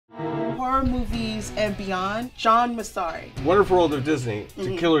horror movies and beyond, John Massari. Wonderful World of Disney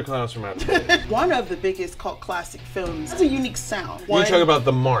to Killer Clowns from Outer Space. One of the biggest cult classic films. It's a unique sound. You talk about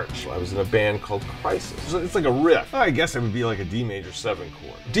The March. I was in a band called Crisis. It's like a riff. I guess it would be like a D major 7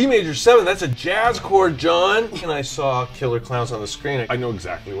 chord. D major 7, that's a jazz chord, John. And I saw Killer Clowns on the screen. I know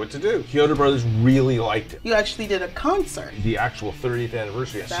exactly what to do. Kyoto Brothers really liked it. You actually did a concert. The actual 30th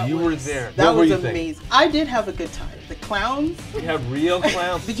anniversary. So you were there. That what were was you amazing. thinking? I did have a good time. The clowns. We have real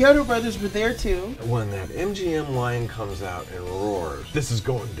clowns. The Kyoto Brothers were there too. When that MGM line comes out and roars, this is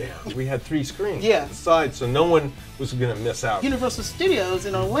going down. We had 3 screens Yeah. on the side, so no one was going to miss out. Universal Studios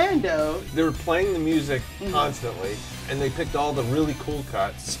in Orlando. They were playing the music constantly, and they picked all the really cool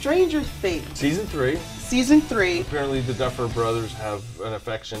cuts. Stranger Things. Season 3. Season 3. Apparently the Duffer Brothers have an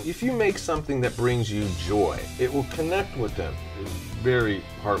affection. If you make something that brings you joy, it will connect with them. It's very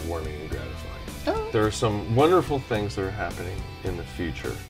heartwarming and gratifying. Oh. There are some wonderful things that are happening in the future.